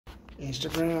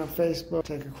Instagram, Facebook.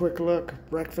 Take a quick look.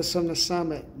 Breakfast on the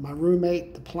Summit. My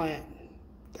roommate, the plant.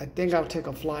 I think I'll take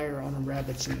a flyer on the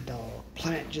rabbits and the dog.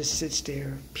 Plant just sits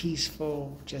there,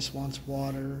 peaceful, just wants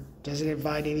water, doesn't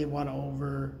invite anyone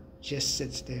over, just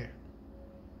sits there.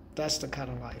 That's the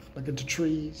kind of life. Look at the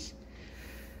trees.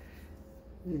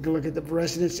 You can look at the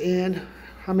Residence Inn.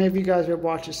 How many of you guys are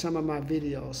watching some of my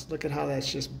videos? Look at how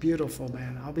that's just beautiful,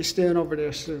 man. I'll be staying over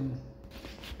there soon.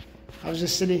 I was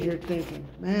just sitting here thinking,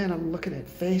 man, I'm looking at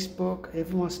Facebook.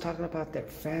 Everyone's talking about their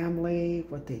family,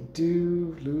 what they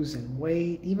do, losing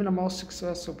weight. Even the most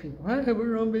successful people. Hey,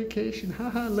 we're on vacation.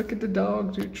 Haha, look at the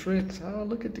dogs do tricks. Oh,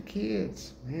 look at the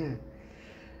kids. Man,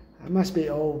 I must be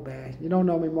old, man. You don't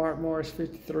know me, Mark Morris,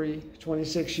 53,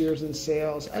 26 years in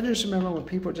sales. I just remember when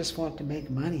people just want to make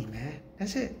money, man.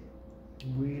 That's it.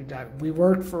 We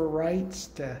work for rights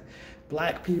to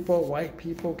black people, white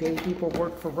people, gay people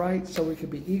work for rights so we could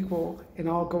be equal and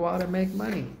all go out and make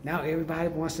money. Now everybody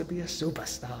wants to be a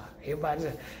superstar.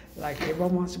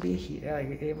 Everyone wants to be a hero.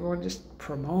 Like, everyone just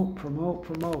promote.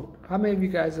 How many of you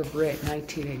guys have read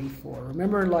 1984?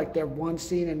 Remember like that one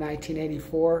scene in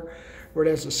 1984 where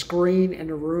there's a screen in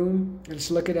the room and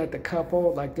it's looking at the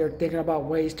couple, like they're thinking about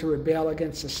ways to rebel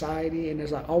against society, and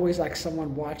there's always like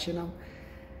someone watching them.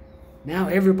 Now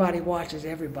everybody watches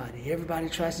everybody. Everybody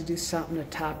tries to do something to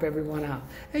top everyone out.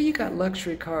 Hey, you got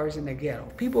luxury cars in the ghetto.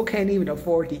 People can't even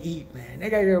afford to eat, man.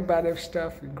 They got to go buy their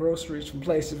stuff and groceries from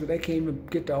places where they can't even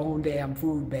get their own damn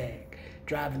food bag.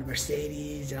 Driving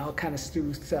Mercedes and all kind of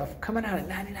stupid stuff. Coming out of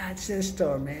 99-cent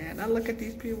store, man. I look at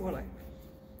these people like,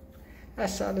 I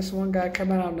saw this one guy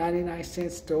coming out of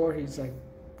 99-cent store. He's like,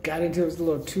 got into his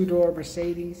little two-door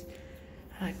Mercedes.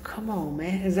 Like, come on,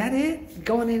 man. Is that it?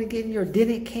 Going in and getting your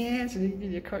dented cans and you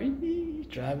get your car, you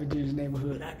driving through the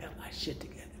neighborhood. I got my shit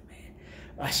together, man.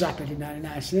 I shop at the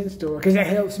 99-cent store because that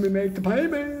helps me make the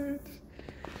payments.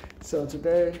 So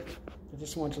today, I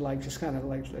just want to just kind of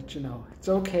let you know, it's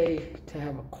okay to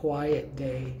have a quiet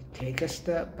day. Take a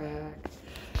step back.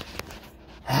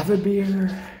 Have a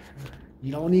beer.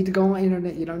 You don't need to go on the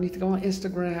internet. You don't need to go on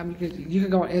Instagram. You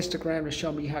can go on Instagram and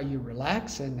show me how you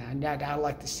relax, and I'd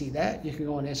like to see that. You can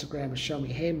go on Instagram and show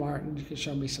me, hey, Martin, you can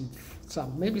show me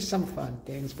maybe some fun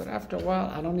things. But after a while,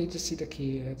 I don't need to see the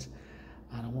kids.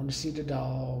 I don't want to see the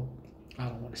dog. I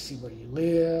don't want to see where you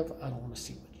live. I don't want to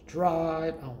see what you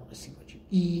drive. I don't want to see what you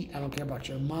eat. I don't care about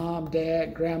your mom,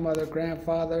 dad, grandmother,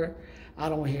 grandfather. I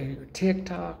don't want to hear your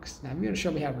TikToks. Now, if you're going to show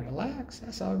me how to relax,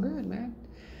 that's all good, man.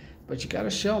 But you got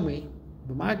to show me.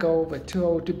 But my goal, but too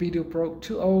old to be too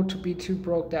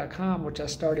broke.com, which I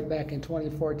started back in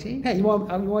 2014. Hey, you want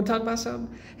to talk about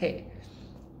something? Hey,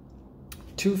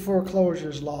 2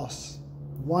 foreclosures lost.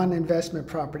 1 investment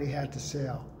property had to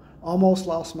sell. Almost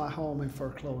lost my home in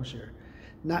foreclosure.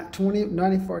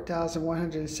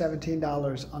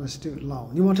 $94,117 on a student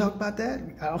loan. You want to talk about that?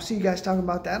 I don't see you guys talking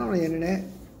about that on the internet.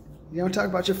 You don't talk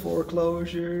about your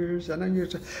foreclosures. I know you're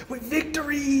with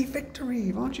victory.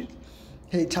 Why don't you?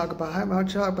 Hey, talk about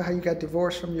how you got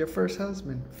divorced from your first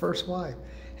husband, first wife.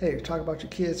 Hey, talk about your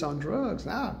kids on drugs.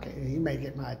 Now, okay, you may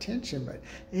get my attention, but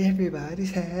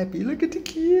everybody's happy. Look at the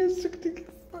kids.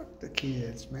 Fuck the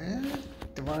kids, man.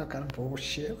 The one kind of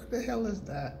bullshit. What the hell is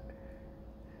that?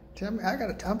 Tell me,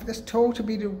 I'm just told to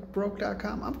be the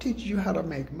broke.com. I'm teaching you how to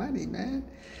make money, man.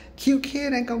 Cute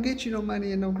kid ain't gonna get you no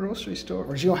money in no grocery store.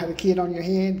 Or you don't have a kid on your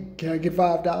hand. Can I get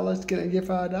 $5? Can I get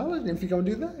 $5? And if you're gonna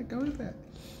do that, go do that.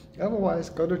 Otherwise,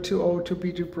 go to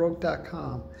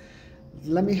tooldtobetobroke.com.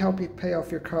 Let me help you pay off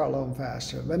your car loan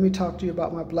faster. Let me talk to you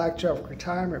about my blackjack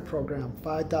retirement program.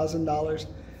 $5,000.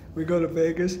 We go to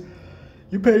Vegas.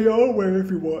 You pay your own way if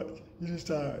you want. You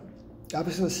just I'm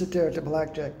just going to sit there at the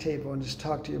blackjack table and just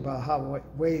talk to you about what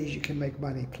ways you can make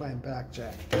money playing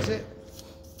blackjack. That's it.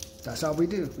 That's all we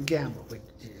do. We gamble.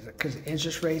 Because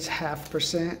interest rates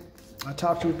 0.5%. I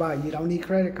talked to you about you don't need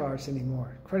credit cards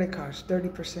anymore. Credit cards,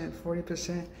 30%,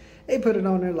 40%. They put it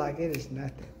on there like it is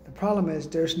nothing. The problem is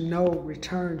there's no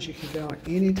returns you can get on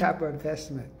any type of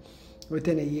investment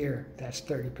within a year. That's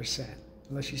 30%.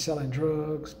 Unless you're selling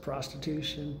drugs,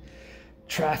 prostitution,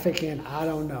 trafficking, I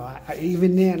don't know.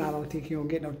 Even then, I don't think you're going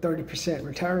to get no 30%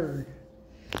 return.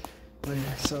 But,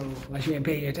 so unless you ain't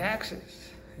pay your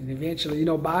taxes. And eventually,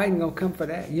 Biden going to come for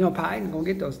that. Biden going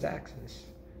to get those taxes.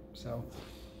 So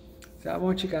I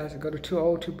want you guys to go to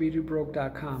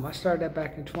tooldtobetobroke.com. I started that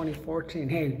back in 2014.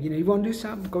 Hey, you want to do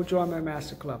something? Go join my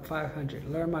Master Club, 500.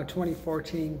 Learn my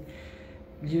 2014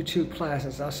 YouTube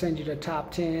classes. I'll send you the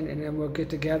top 10, and then we'll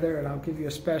get together, and I'll give you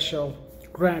a special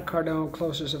Grant Cardone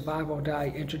Closer Survival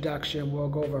Diet introduction. We'll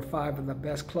go over 5 of the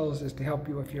best closes to help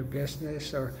you with your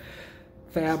business or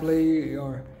family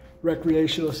or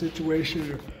recreational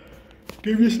situation or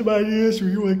give you some ideas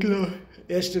when you want to get on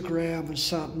Instagram or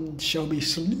something. Show me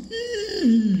some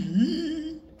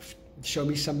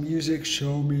music.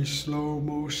 Show me slow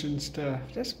motion stuff.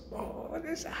 Just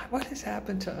what has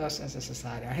happened to us as a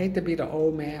society? I hate to be the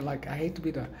old man. Like I hate to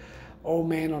be the old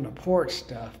man on the porch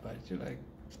stuff. But you're like,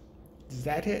 is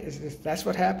that it? That's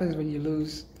what happens when you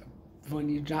lose. When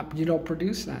you don't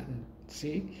produce nothing.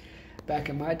 See, back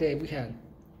in my day,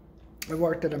 I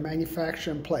worked at a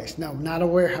manufacturing place. No, not a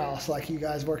warehouse like you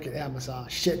guys work at Amazon.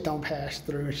 Shit don't pass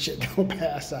through and shit don't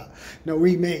pass out. No,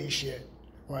 we made shit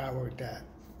where I worked at.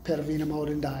 Petavina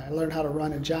molding die. I learned how to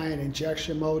run a giant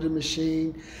injection molding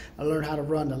machine. I learned how to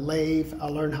run a lathe. I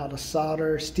learned how to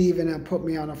solder. Steven and put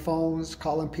me on the phones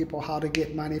calling people how to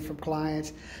get money from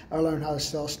clients. I learned how to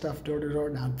sell stuff door to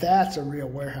door. Now that's a real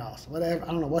warehouse. Whatever.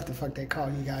 I don't know what the fuck they call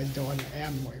you guys doing at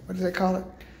Amway. What do they call it?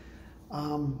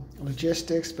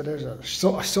 Logistics, but there's a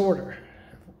sorter.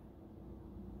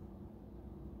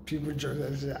 People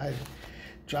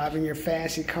driving your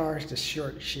fancy cars to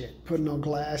short shit, putting on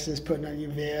glasses, putting on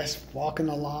your vest, walking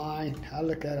the line. I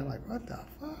look at it like, what the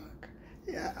fuck?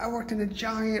 Yeah, I worked in a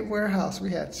giant warehouse. We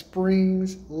had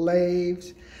springs,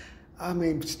 lathes. I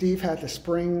mean, Steve had the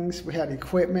springs. We had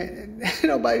equipment, and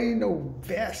nobody need no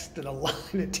vest and a line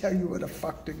to tell you where the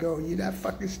fuck to go. You that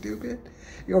fucking stupid?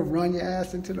 You'll run your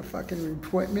ass into the fucking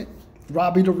equipment.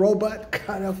 Robbie the robot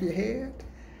cut off your head.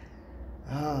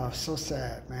 Oh, so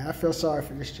sad, man. I feel sorry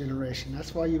for this generation.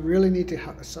 That's why you really need to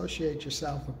associate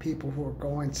yourself with people who are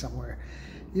going somewhere.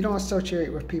 You don't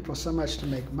associate with people so much to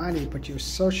make money, but you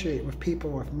associate with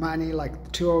people with money, like the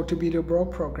Too Old to Be Too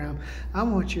Broke program. I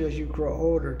want you, as you grow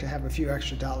older, to have a few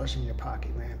extra dollars in your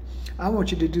pocket, man. I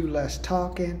want you to do less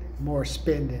talking, more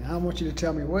spending. I want you to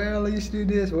tell me, well, I used to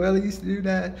do this, well, I used to do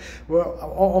that. Well,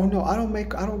 oh no, I don't go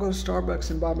to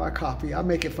Starbucks and buy my coffee. I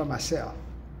make it for myself.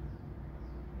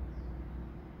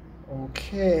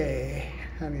 Okay,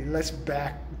 honey, let's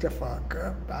back the fuck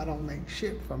up. I don't make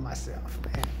shit for myself,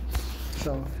 man.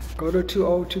 So go to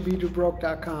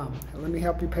tooltobetobroke.com. Let me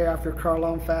help you pay off your car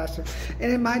loan faster.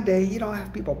 And in my day, you don't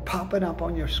have people popping up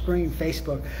on your screen,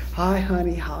 Facebook. Hi,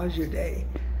 honey, how's your day?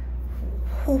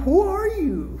 Who are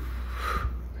you?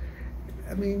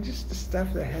 I mean, just the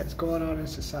stuff that's going on in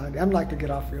society. I'd like to get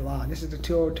off your lawn. This is the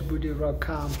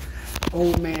tooltobetobroke.com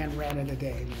old man rant of the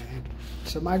day, man.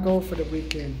 So my goal for the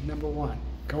weekend, number one,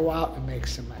 go out and make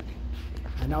some money.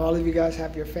 I know all of you guys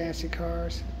have your fancy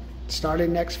cars.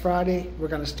 Starting next Friday, we're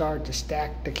going to start the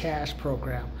Stack the Cash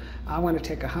program. I want to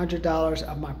take $100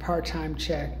 of my part-time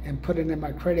check and put it in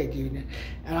my credit union,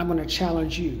 and I'm going to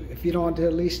challenge you. If you don't do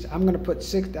at least, I'm going to put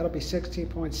that'll be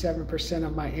 16.7%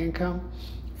 of my income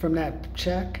from that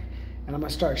check, and I'm going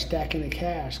to start stacking the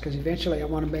cash, because eventually I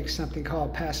want to make something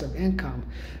called passive income.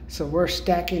 So we're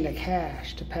stacking the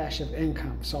cash to passive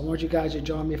income. So I want you guys to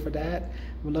join me for that.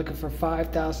 I'm looking for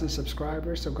 5,000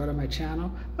 subscribers, so go to my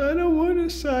channel. I don't want to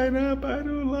sign up. I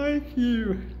don't like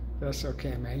you. That's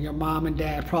okay, man. Your mom and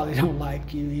dad probably don't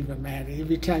like you even, man.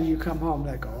 Every time you come home,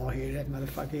 they're like, oh, here that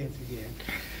motherfucker is again.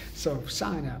 So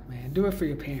sign up, man. Do it for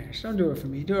your parents. Don't do it for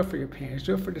me. Do it for your parents.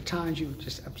 Do it for the times you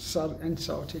just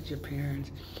insulted your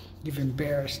parents. You've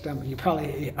embarrassed them. You're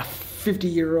probably a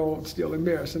 50-year-old still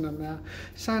embarrassing them now.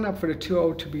 Sign up for the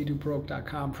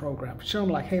tooltobetobroke.com program. Show them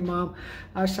like, hey, Mom,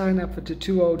 I signed up for the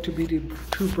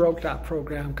tooltobetobroke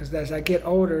program because as I get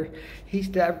older,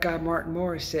 that guy Martin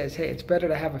Morris says, hey, it's better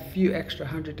to have a few extra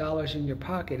 $100 in your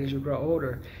pocket as you grow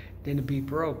older than to be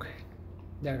broke.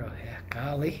 They go, yeah,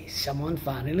 golly, someone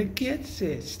finally gets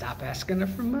it. Stop asking her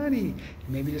for money.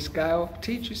 Maybe this guy will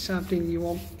teach you something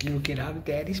you'll get out of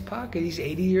daddy's pocket. He's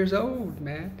 80 years old,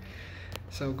 man.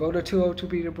 So go to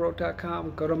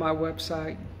tooltobetobroke.com. Go to my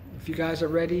website. If you guys are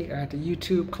ready, I got the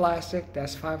YouTube Classic.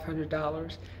 That's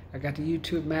 $500. I got the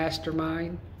YouTube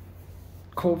Mastermind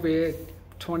COVID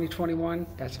 2021.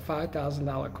 That's a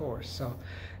 $5,000 course. So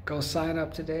go sign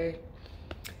up today.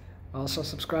 Also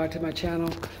subscribe to my channel.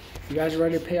 If you guys are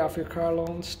ready to pay off your car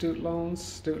loans, student loan,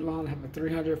 have a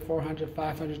 $300, $400,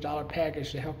 $500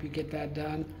 package to help you get that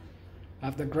done. I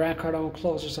have the Grant Cardone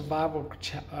Closer Survival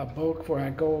book where I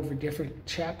go over different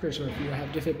chapters, or if you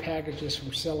have different packages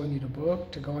from selling you the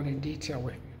book to go in detail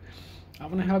with you. I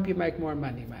want to help you make more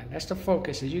money, man. That's the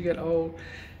focus. As you get old,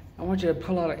 I want you to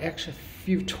pull out an extra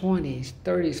few 20s,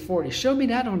 30s, 40s. Show me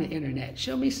that on the internet.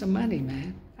 Show me some money,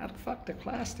 man. How the fuck the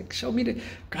plastic? Show me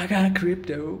I got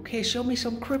crypto. Okay, show me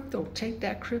some crypto. Take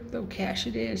that crypto, cash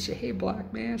it in. Say, hey,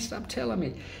 black man, stop telling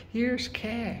me. Here's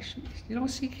cash. You don't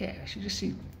see cash. You just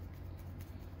see.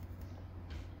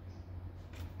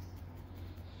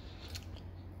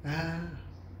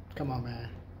 Come on, man.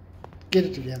 Get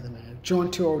it together, man. Join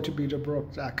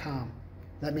tooltobetobroke.com.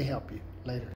 Let me help you. Later.